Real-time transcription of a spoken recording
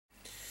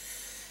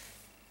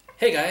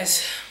Hey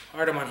guys,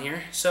 Artemon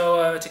here.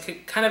 So to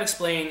kind of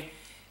explain,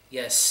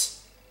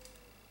 yes,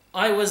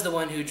 I was the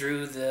one who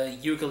drew the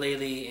Yooka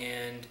Laylee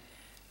and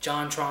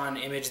Jontron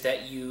image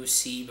that you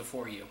see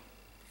before you.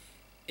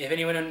 If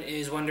anyone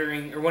is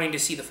wondering or wanting to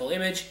see the full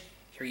image,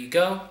 here you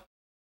go.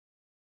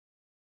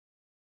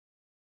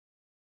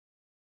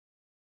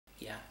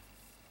 Yeah.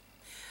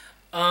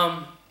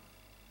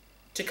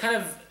 To kind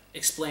of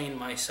explain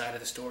my side of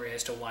the story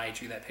as to why I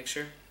drew that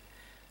picture.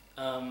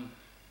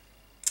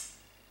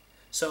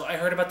 So I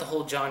heard about the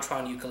whole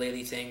Jontron Yooka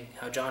Laylee thing,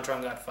 how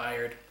Jontron got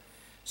fired.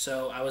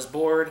 So I was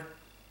bored,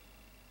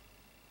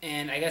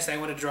 and I guess I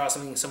wanted to draw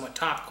something somewhat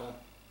topical.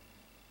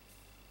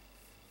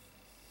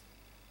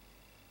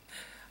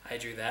 I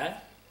drew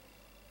that.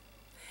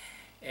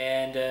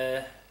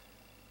 And,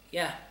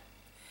 yeah.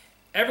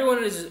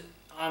 Everyone is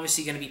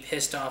obviously going to be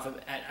pissed off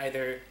at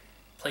either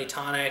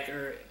Platonic,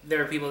 or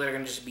there are people that are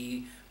going to just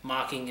be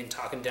mocking and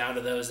talking down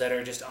to those that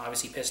are just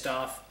obviously pissed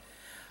off.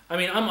 I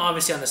mean, I'm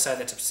obviously on the side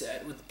that's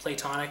upset with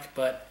Platonic,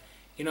 but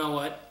you know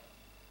what?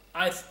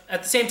 At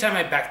the same time,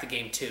 I back the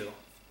game too.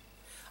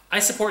 I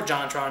support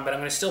Jontron, but I'm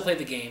going to still play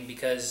the game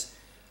because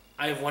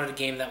I've wanted a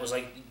game that was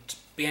like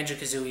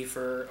Banjo-Kazooie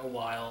for a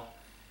while.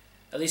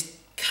 At least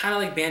kind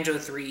of like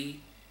Banjo-Threeie.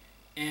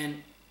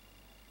 And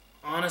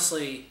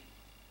honestly,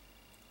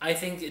 I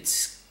think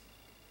it's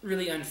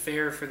really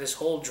unfair for this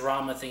whole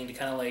drama thing to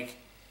kind of like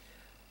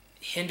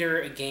hinder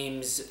a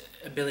game's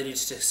ability to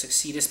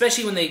succeed,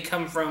 especially when they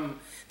come from...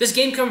 This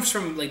game comes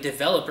from like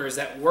developers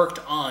that worked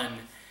on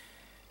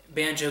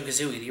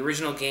Banjo-Kazooie, the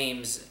original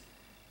games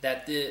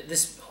that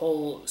this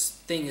whole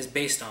thing is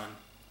based on.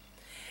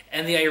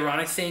 And the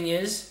ironic thing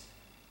is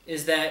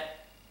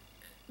that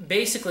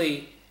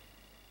basically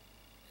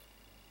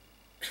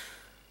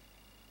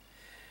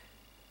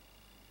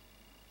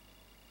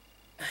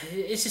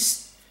it's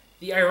just...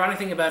 The ironic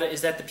thing about it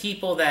is that the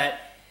people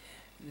that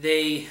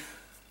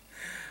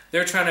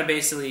they're trying to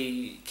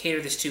basically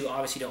cater this to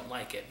obviously don't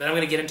like it. But I'm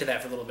going to get into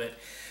that for a little bit.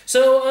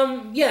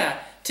 So, yeah,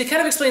 to kind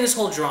of explain this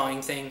whole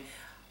drawing thing,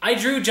 I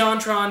drew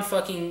Jontron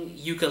fucking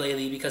Yooka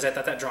Laylee because I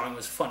thought that drawing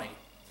was funny.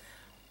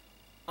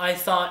 I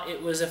thought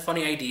it was a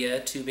funny idea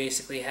to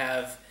basically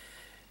have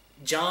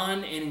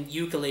John and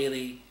Yooka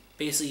Laylee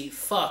basically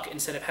fuck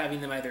instead of having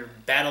them either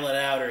battle it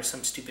out or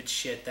some stupid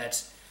shit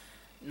that's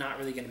not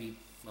really going to be,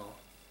 well,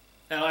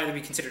 that'll either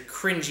be considered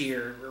cringy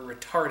or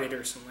retarded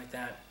or something like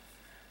that.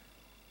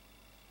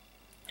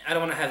 I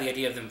don't want to have the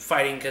idea of them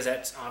fighting because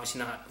that's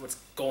obviously not what's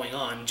going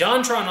on.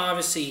 Jontron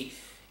obviously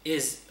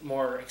is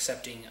more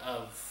accepting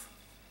of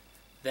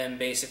them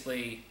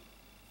basically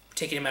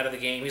taking him out of the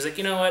game. He's like,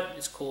 you know what,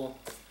 it's cool.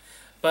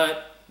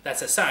 But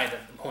that's aside of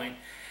the point.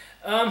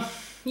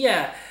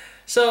 Yeah,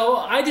 so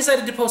I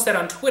decided to post that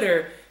on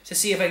Twitter to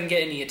see if I can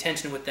get any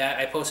attention with that.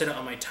 I posted it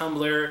on my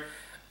Tumblr,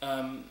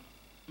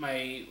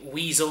 my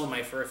Weasel,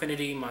 my Fur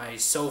Affinity, my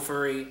So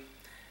Furry.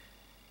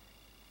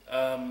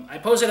 I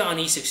posted it on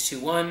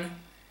E621.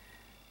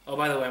 Oh,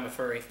 by the way, I'm a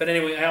furry. But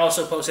anyway, I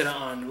also posted it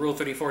on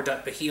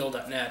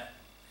rule34.baheel.net.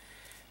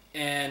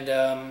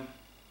 And,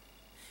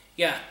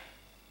 yeah.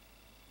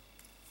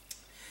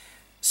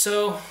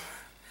 So,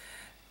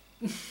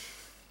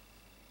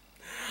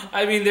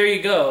 I mean, there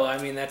you go. I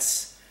mean,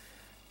 that's...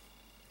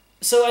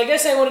 So, I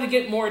guess I wanted to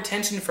get more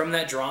attention from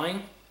that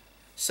drawing.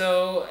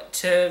 So,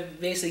 to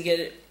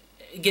basically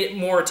get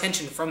more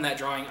attention from that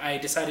drawing, I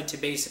decided to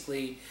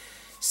basically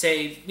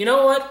say, you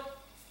know what?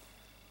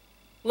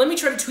 Let me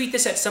try to tweet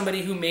this at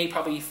somebody who may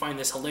probably find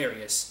this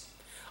hilarious.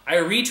 I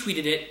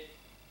retweeted it,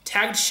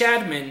 tagged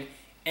Shadman,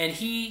 and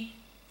he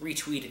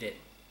retweeted it.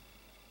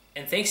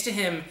 And thanks to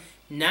him,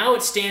 now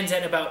it stands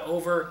at about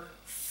over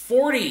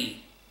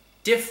 40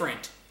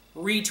 different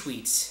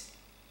retweets.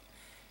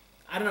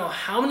 I don't know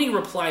how many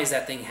replies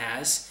that thing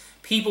has.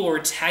 People were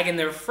tagging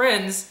their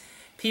friends.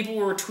 People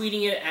were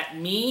tweeting it at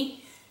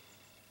me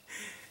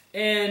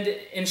and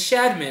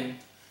Shadman.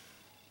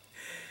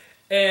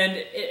 And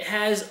it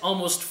has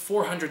almost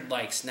 400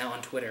 likes now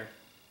on Twitter.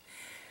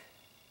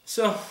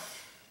 So,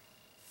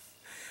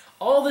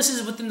 all this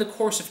is within the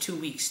course of 2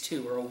 weeks,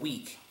 too, or a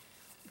week.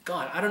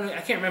 God, I don't know, I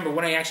can't remember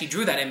when I actually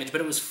drew that image,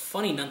 but it was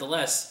funny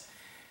nonetheless.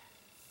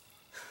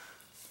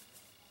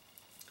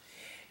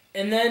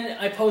 And then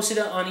I posted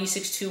it on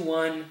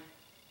E621.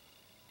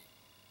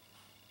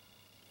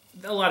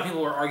 A lot of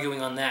people were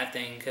arguing on that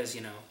thing, because,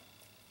 you know,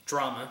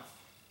 drama.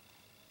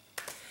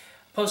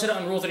 Posted it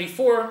on Rule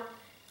 34.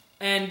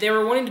 And they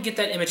were wanting to get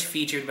that image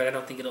featured, but I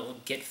don't think it'll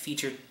get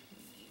featured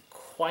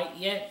quite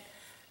yet.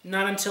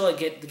 Not until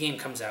the game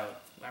comes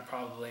out,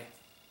 probably.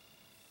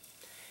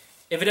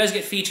 If it does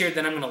get featured,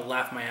 then I'm going to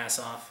laugh my ass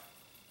off.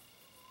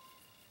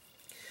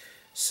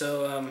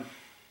 So,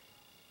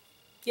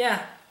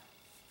 yeah.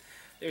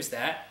 There's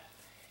that.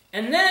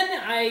 And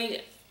then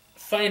I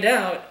find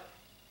out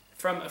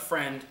from a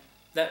friend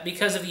that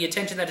because of the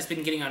attention that it's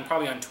been getting on,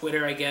 probably on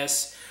Twitter, I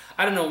guess.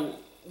 I don't know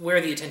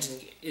where the attention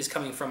is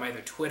coming from,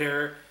 either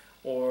Twitter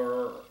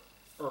or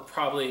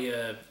probably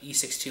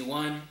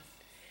E621.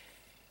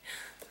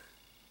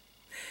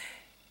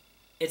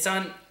 It's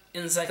on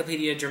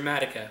Encyclopedia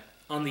Dramatica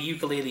on the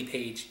Yooka Laylee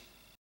page.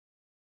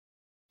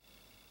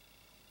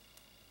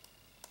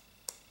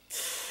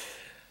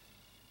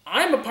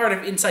 I'm a part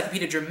of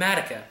Encyclopedia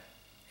Dramatica.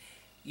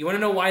 You want to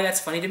know why that's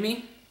funny to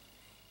me?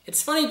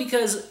 It's funny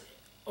because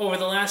over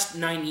the last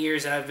 9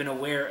 years that I've been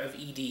aware of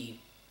ED,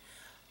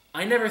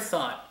 I never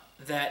thought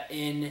that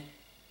in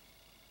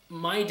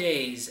my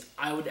days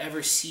I would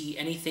ever see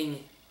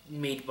anything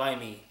made by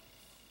me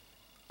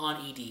on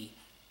ED.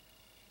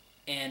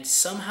 And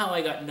somehow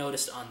I got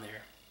noticed on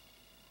there.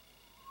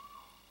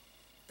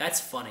 That's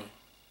funny.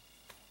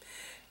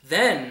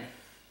 Then,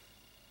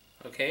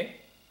 okay,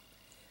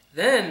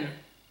 then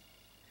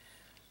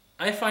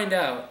I find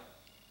out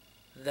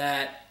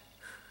that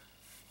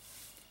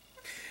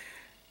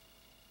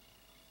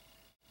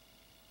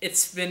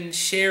it's been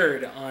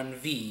shared on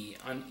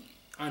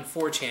on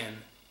 4chan.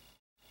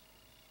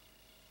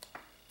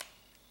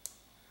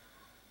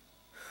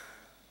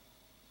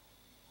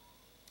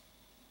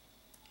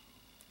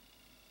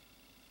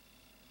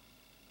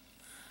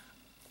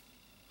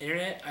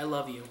 Internet, I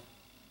love you.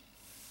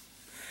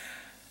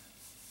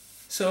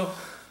 So,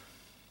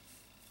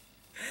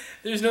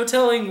 there's no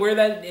telling where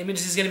that image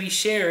is going to be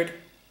shared.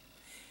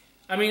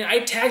 I mean, I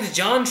tagged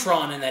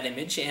Jontron in that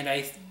image, and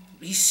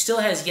he still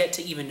has yet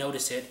to even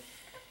notice it.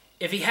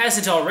 If he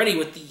hasn't already,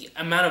 with the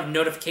amount of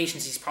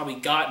notifications he's probably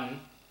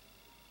gotten.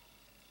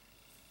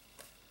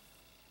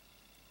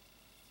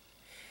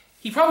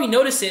 He probably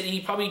noticed it, and he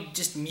probably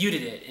just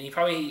muted it, and he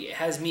probably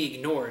has me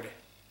ignored.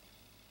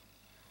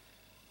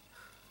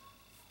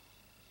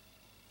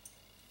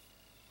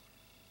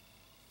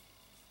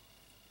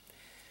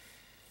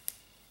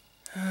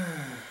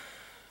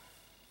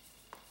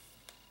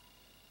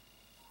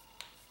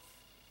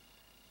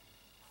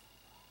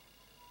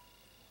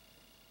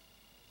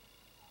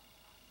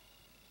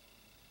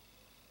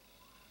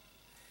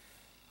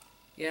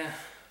 Yeah.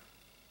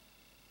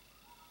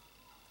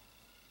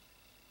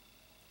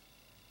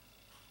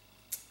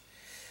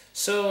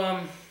 So,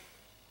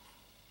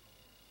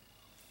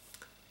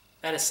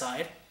 that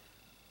aside,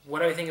 what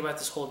do I think about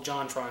this whole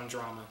Jontron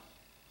drama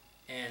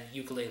and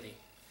Yooka Laylee?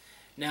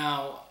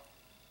 Now,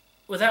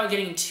 without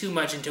getting too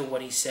much into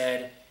what he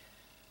said,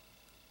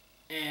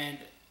 and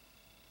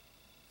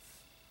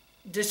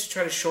just to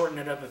try to shorten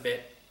it up a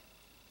bit,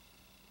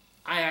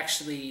 I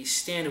actually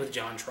stand with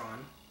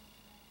Jontron,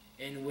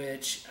 in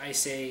which I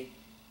say,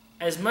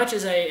 as much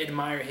as I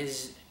admire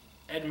his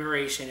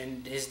admiration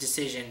and his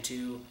decision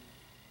to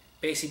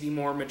basically be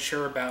more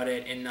mature about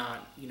it and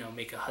not, you know,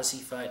 make a hissy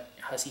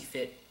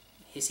fit,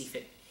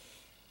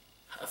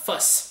 a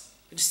fuss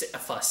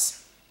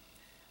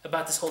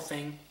about this whole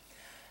thing,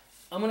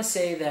 I'm going to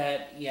say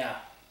that, yeah,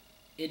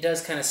 it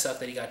does kind of suck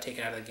that he got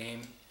taken out of the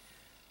game.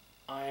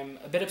 I'm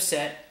a bit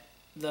upset,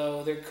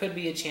 though there could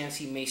be a chance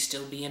he may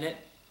still be in it.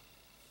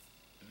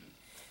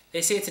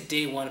 They say it's a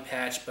day 1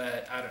 patch,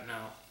 but I don't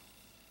know.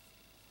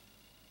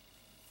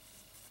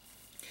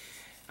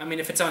 I mean,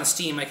 if it's on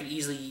Steam, I could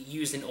easily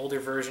use an older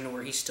version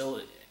where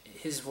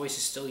his voice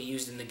is still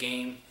used in the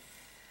game.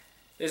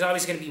 There's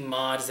always going to be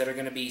mods that are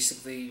going to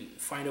basically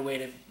find a way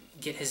to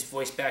get his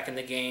voice back in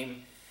the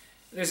game.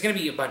 There's going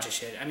to be a bunch of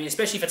shit. I mean,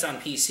 especially if it's on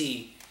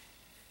PC.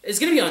 It's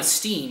going to be on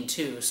Steam,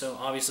 too, so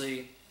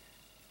obviously,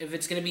 if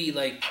it's going to be,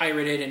 like,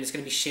 pirated and it's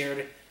going to be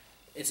shared,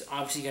 it's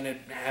obviously going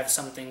to have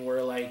something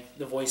where, like,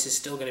 the voice is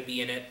still going to be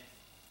in it.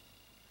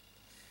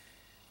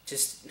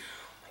 Just, oh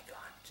my god,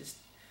 just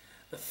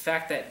the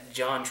fact that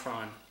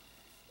Jontron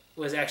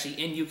was actually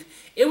in Yooka.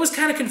 It was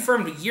kind of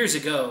confirmed years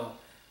ago,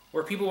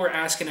 where people were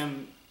asking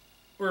him,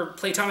 where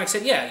Playtonic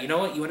said, yeah, you know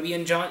what, you want to be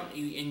in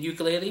Yooka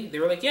Laylee? They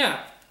were like,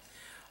 yeah.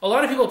 A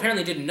lot of people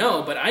apparently didn't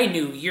know, but I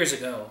knew years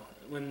ago,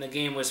 when the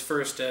game was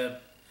first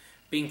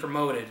being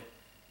promoted.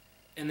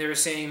 And they were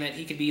saying that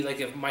he could be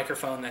like a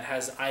microphone that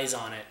has eyes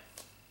on it.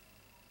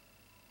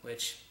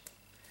 Which,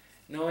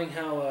 knowing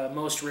how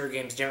most rare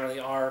games generally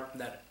are,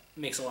 that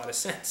makes a lot of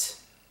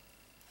sense.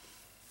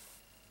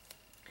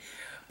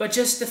 But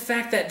just the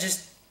fact that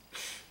just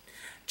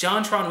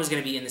Jontron was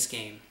going to be in this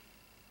game.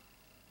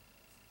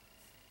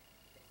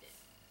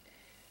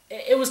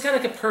 It was kind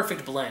of like a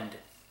perfect blend.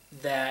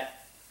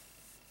 That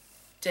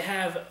to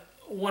have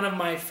one of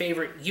my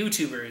favorite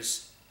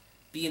YouTubers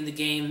be in the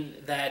game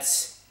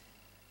that's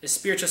the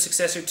spiritual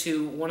successor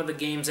to one of the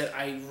games that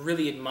I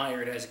really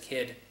admired as a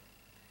kid.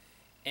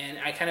 And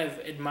I kind of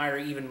admire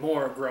even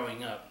more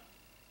growing up.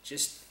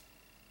 Just,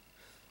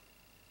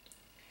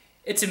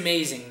 it's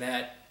amazing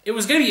that it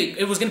was gonna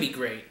be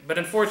great, but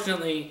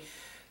unfortunately,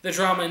 the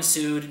drama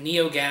ensued.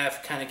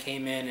 NeoGaf kind of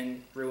came in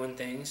and ruined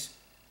things.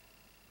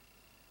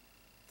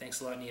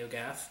 Thanks a lot,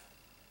 NeoGaf.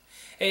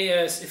 Hey,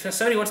 if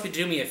somebody wants me to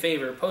do me a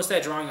favor, post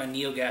that drawing on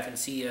NeoGaf and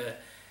see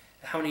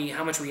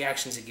how much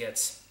reactions it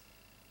gets.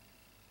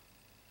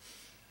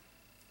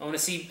 I want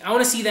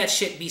to see that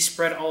shit be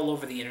spread all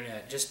over the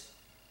internet. Just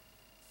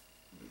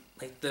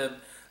like the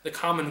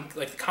common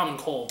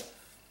cold.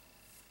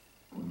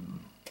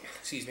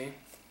 Excuse me.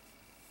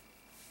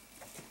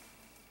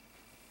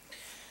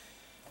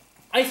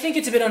 I think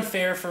it's a bit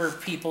unfair for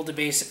people to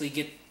basically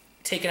get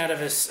taken out of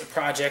a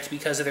project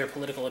because of their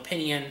political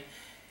opinion.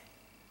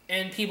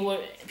 And people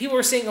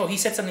were saying, oh, he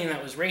said something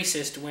that was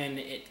racist when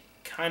it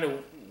kind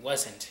of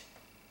wasn't.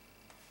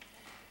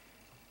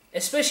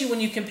 Especially when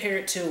you compare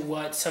it to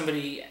what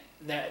somebody,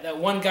 that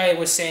one guy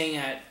was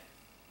saying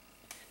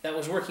that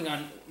was working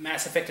on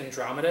Mass Effect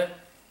Andromeda,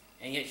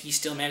 and yet he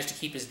still managed to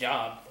keep his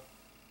job.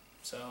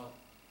 So,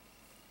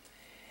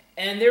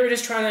 and they were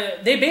just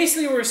they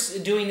basically were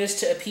doing this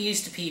to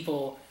appease to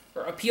people,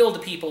 or appeal to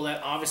people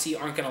that obviously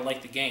aren't going to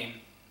like the game.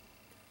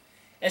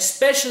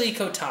 Especially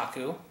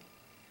Kotaku,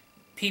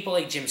 people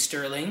like Jim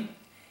Sterling,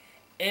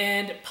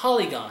 and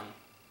Polygon,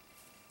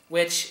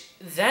 which,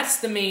 that's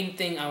the main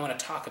thing I want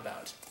to talk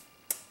about.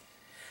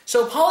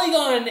 So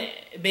Polygon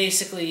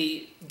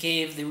basically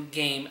gave the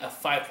game a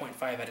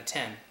 5.5 out of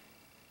 10.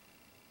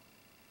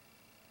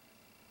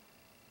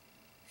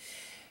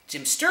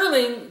 Jim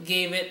Sterling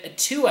gave it a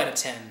 2 out of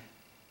 10,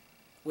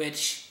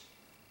 which,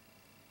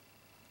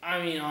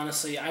 I mean,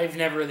 honestly, I've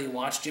never really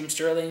watched Jim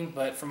Sterling,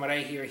 but from what I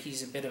hear,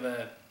 he's a bit of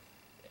a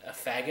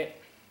faggot.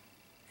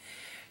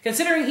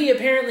 Considering he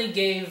apparently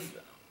gave,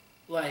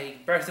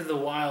 like, Breath of the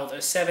Wild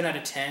a 7 out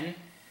of 10,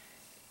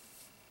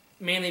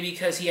 mainly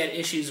because he had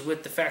issues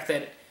with the fact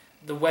that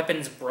the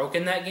weapons broke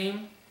in that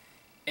game,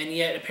 and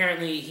yet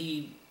apparently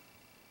he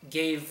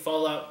gave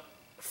Fallout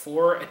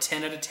 4 a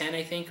 10 out of 10,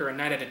 I think, or a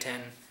 9 out of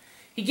 10.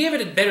 He gave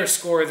it a better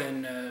score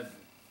than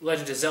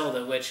Legend of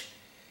Zelda, which...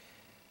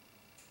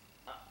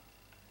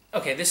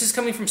 okay, this is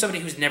coming from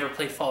somebody who's never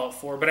played Fallout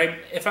 4, but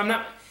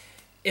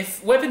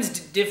if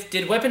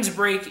did weapons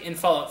break in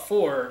Fallout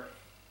 4,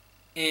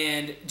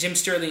 and Jim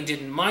Sterling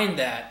didn't mind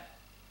that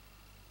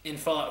in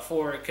Fallout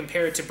 4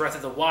 compared to Breath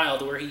of the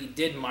Wild, where he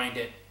did mind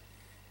it,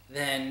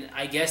 then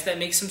I guess that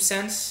makes some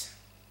sense.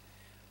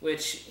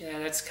 Which, yeah,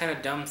 that's kind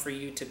of dumb for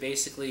you to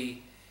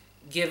basically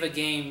give a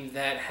game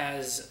that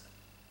has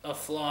a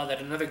flaw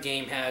that another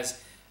game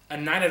has a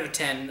 9 out of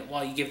 10,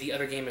 while you give the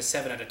other game a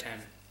 7 out of 10.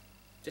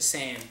 Just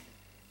saying,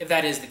 if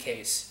that is the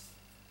case.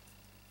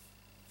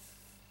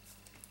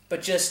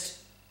 But just,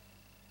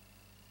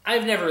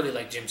 I've never really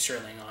liked Jim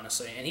Sterling,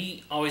 honestly, and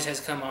he always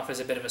has come off as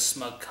a bit of a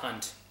smug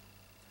cunt.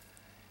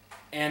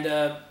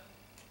 And,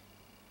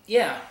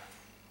 yeah.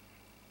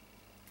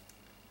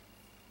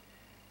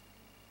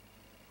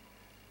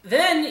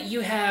 Then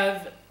you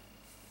have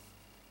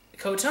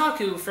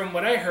Kotaku, from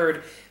what I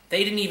heard,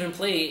 they didn't even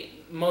play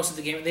most of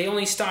the game. They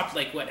only stopped,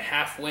 like, what,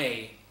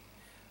 halfway?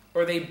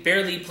 Or they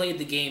barely played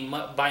the game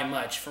by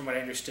much, from what I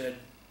understood.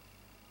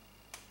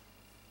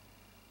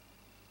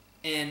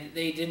 And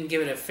they didn't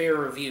give it a fair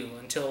review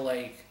until,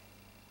 like,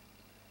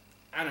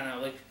 I don't know,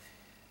 like,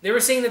 they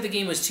were saying that the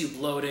game was too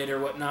bloated or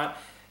whatnot.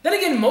 Then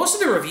again, most of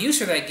the reviews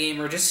for that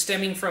game are just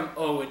stemming from,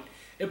 oh,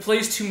 it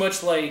plays too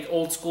much like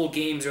old school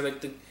games, or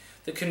like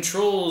the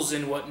controls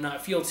and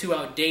whatnot feel too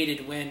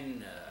outdated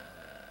when,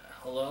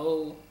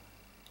 hello?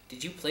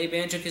 Did you play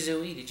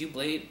Banjo-Kazooie? Did you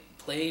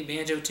play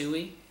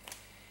Banjo-Tooie?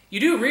 You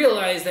do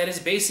realize that it's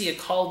basically a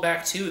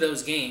callback to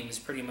those games,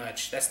 pretty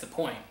much. That's the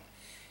point.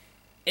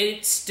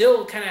 It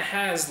still kind of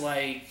has,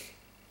 like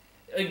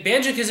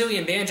Banjo-Kazooie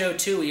and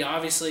Banjo-Tooie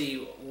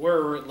obviously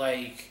were,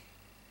 like,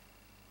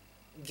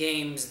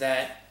 games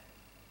that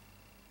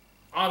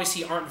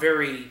obviously aren't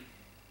very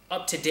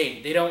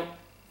up-to-date. They don't...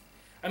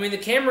 I mean, the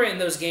camera in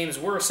those games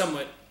were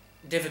somewhat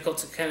difficult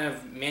to kind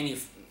of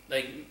manually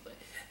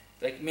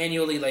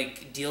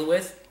deal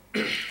with.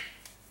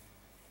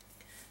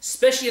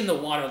 Especially in the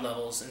water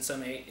levels in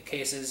some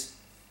cases.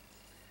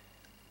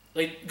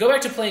 Like, go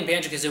back to playing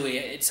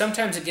Banjo-Kazooie.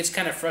 Sometimes it gets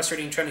kind of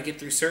frustrating trying to get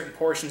through certain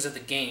portions of the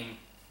game.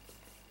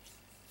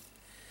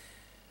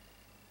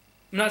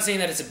 I'm not saying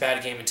that it's a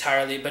bad game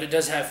entirely, but it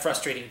does have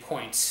frustrating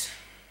points.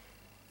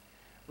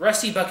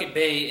 Rusty Bucket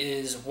Bay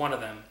is one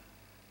of them.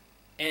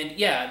 And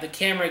yeah, the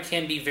camera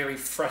can be very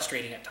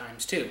frustrating at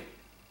times too.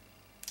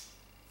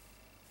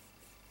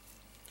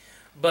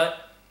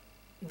 But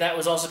that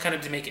was also kind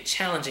of to make it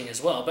challenging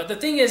as well. But the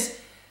thing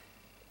is,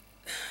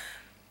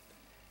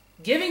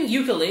 giving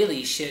Yooka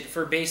Laylee shit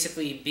for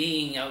basically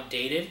being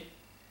outdated,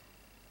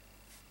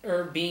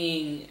 or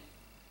being,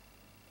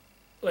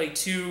 like,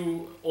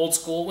 too old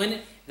school,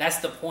 when that's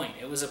the point.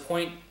 It was a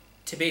point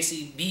to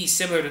basically be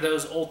similar to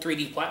those old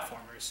 3D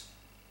platformers.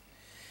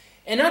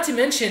 And not to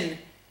mention,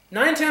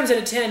 9 times out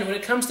of 10, when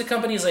it comes to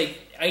companies like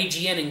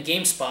IGN and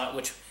GameSpot,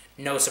 which,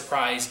 no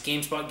surprise,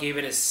 GameSpot gave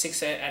it a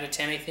 6 out of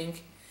 10, I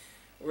think,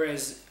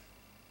 whereas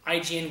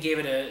IGN gave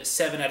it a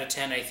 7 out of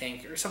 10, I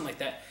think, or something like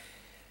that.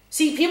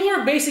 See, people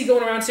are basically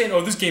going around saying,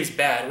 oh, this game's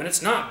bad, when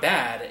it's not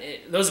bad.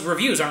 Those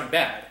reviews aren't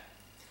bad.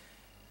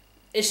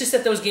 It's just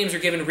that those games are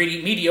given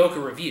really mediocre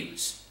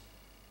reviews.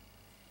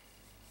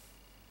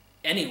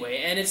 Anyway,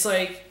 and it's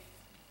like,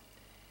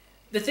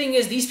 the thing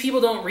is, these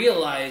people don't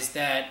realize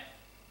that,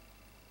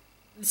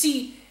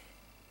 see,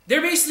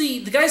 they're basically,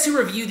 the guys who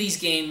review these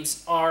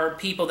games are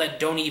people that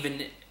don't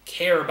even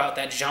care about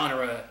that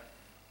genre,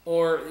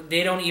 or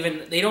they don't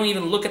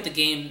even look at the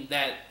game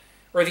that,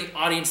 or the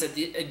audience that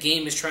a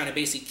game is trying to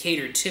basically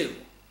cater to.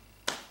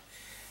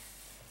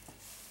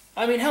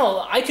 I mean,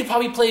 hell, I could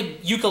probably play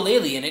Yooka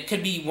Laylee, and it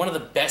could be one of the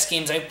best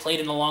games I've played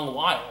in a long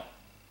while.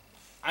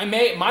 I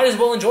might as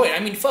well enjoy it. I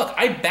mean, fuck,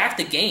 I backed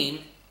the game.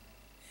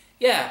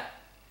 Yeah,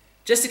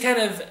 just to kind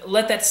of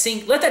let that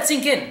sink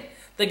in.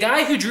 The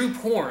guy who drew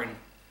porn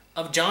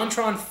of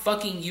Jontron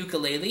fucking Yooka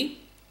Laylee,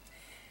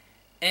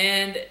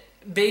 and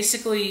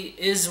basically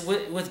is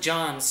with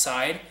John's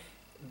side,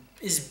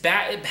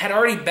 had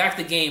already backed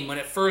the game when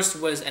it first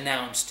was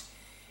announced,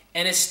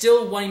 and is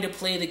still wanting to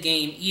play the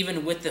game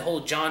even with the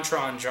whole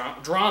Jontron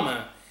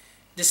drama,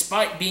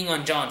 despite being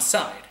on John's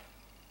side.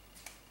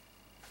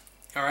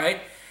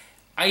 Alright?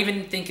 I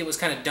even think it was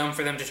kind of dumb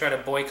for them to try to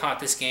boycott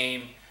this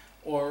game,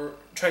 or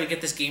try to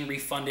get this game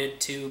refunded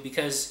too,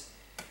 because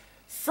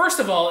first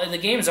of all, the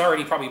game's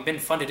already probably been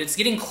funded. It's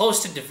getting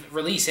close to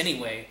release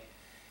anyway.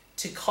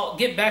 To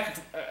get back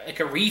like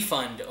a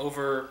refund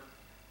over,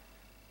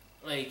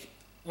 like,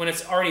 when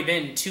it's already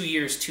been 2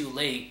 years too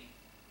late.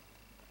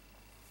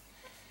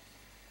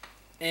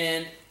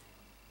 And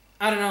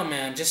I don't know,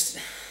 man, just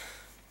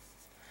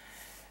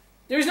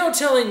there's no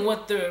telling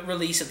what the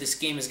release of this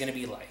game is going to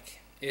be like.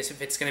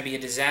 If it's going to be a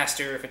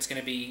disaster, if it's going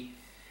to be,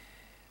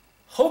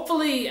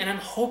 hopefully, and I'm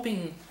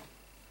hoping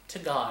to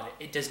God,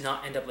 it does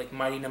not end up like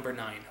Mighty Number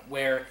 9,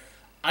 where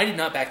I did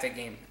not back that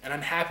game, and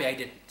I'm happy I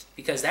didn't,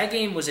 because that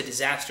game was a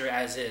disaster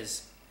as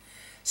is.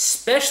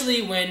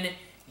 Especially when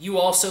you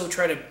also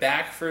try to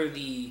back for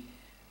the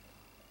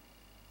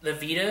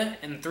Vita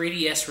and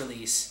 3DS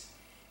release,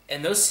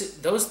 and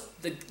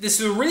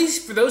the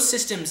release for those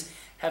systems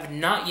have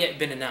not yet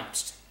been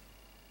announced.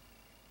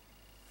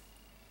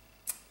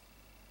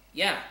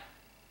 Yeah.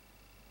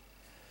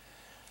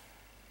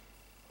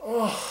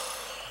 Oh.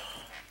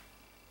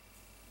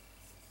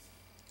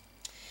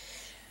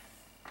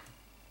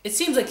 It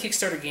seems like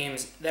Kickstarter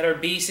games that are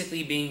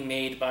basically being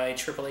made by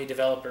AAA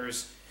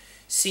developers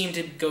seem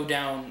to go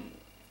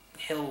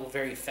downhill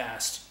very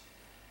fast.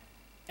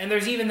 And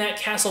there's even that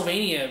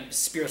Castlevania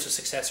spiritual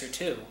successor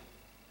too.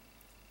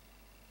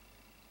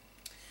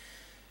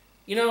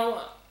 You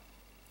know,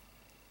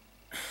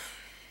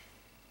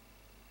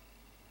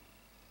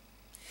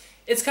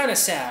 it's kind of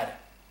sad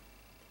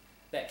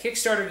that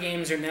Kickstarter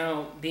games are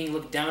now being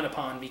looked down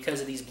upon because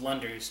of these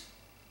blunders.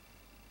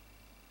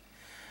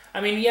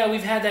 I mean, yeah,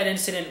 we've had that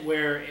incident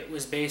where it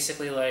was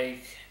basically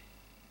like,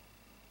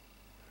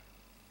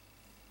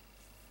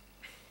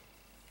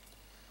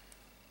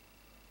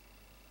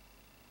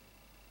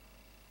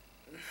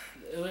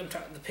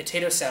 the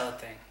potato salad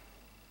thing.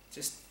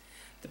 Just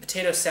the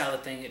potato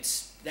salad thing,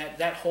 it's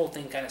that whole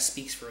thing kind of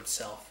speaks for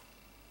itself.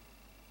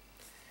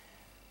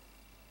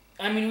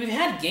 I mean, we've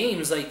had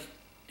games like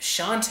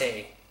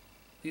Shantae.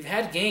 We've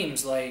had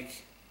games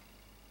like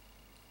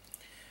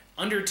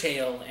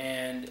Undertale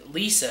and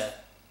Lisa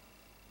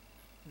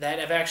that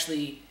have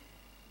actually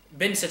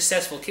been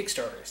successful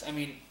Kickstarters. I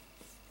mean,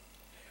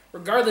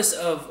 regardless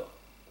of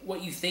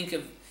what you think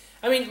of,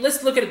 I mean,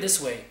 let's look at it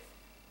this way.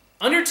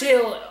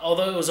 Undertale,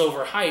 although it was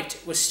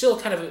overhyped, was still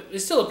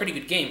a pretty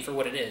good game for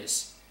what it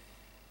is.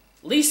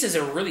 Lisa's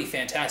a really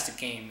fantastic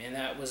game, and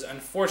that was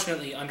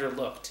unfortunately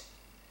underlooked.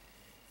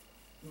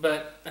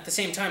 But at the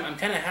same time, I'm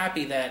kind of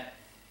happy that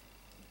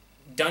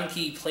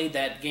Dunkey played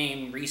that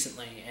game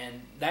recently,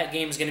 and that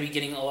game is going to be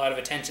getting a lot of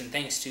attention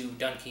thanks to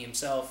Dunkey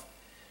himself.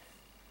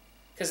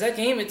 Because that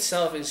game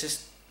itself is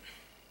just,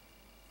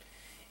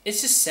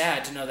 it's just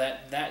sad to know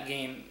that that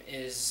game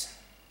was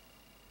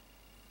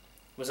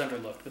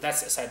underlooked, but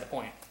that's aside the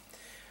point.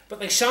 But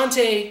like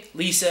Shantae,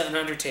 Lisa, and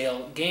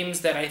Undertale,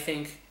 games that I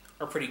think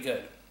are pretty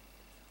good,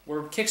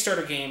 were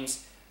Kickstarter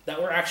games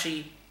that were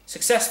actually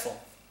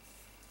successful.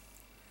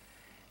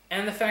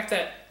 And the fact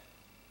that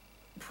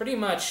pretty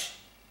much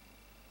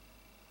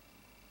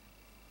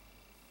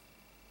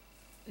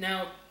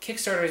now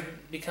Kickstarter has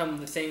become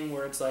the thing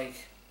where it's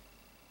like,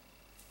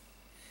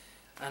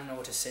 I don't know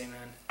what to say,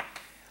 man.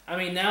 I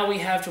mean, now we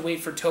have to wait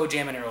for Toe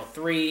Jam and Earl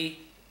 3,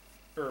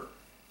 or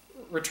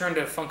Return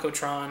to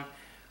Funkotron.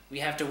 We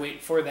have to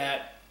wait for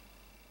that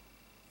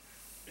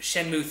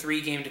Shenmue 3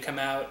 game to come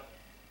out.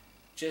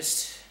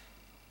 Just,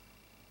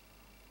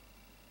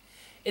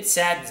 it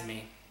saddens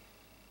me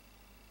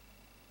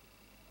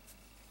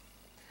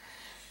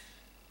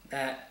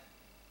that,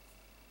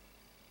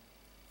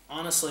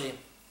 honestly,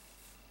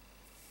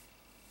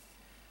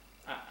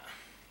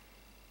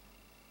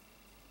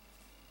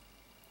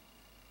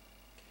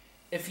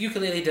 if Yooka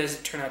Laylee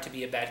does turn out to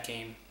be a bad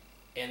game,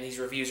 and these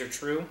reviews are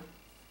true,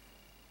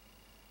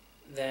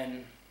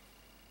 then,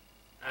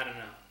 I don't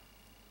know.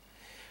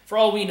 For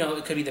all we know,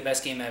 it could be the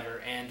best game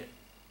ever, and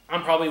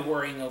I'm probably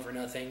worrying over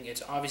nothing.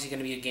 It's obviously going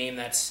to be a game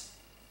that's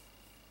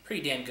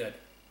pretty damn good.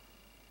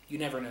 You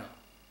never know.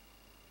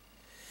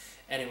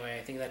 Anyway,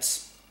 I think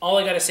that's all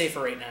I got to say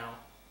for right now.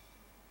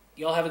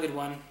 Y'all have a good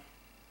one.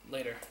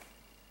 Later.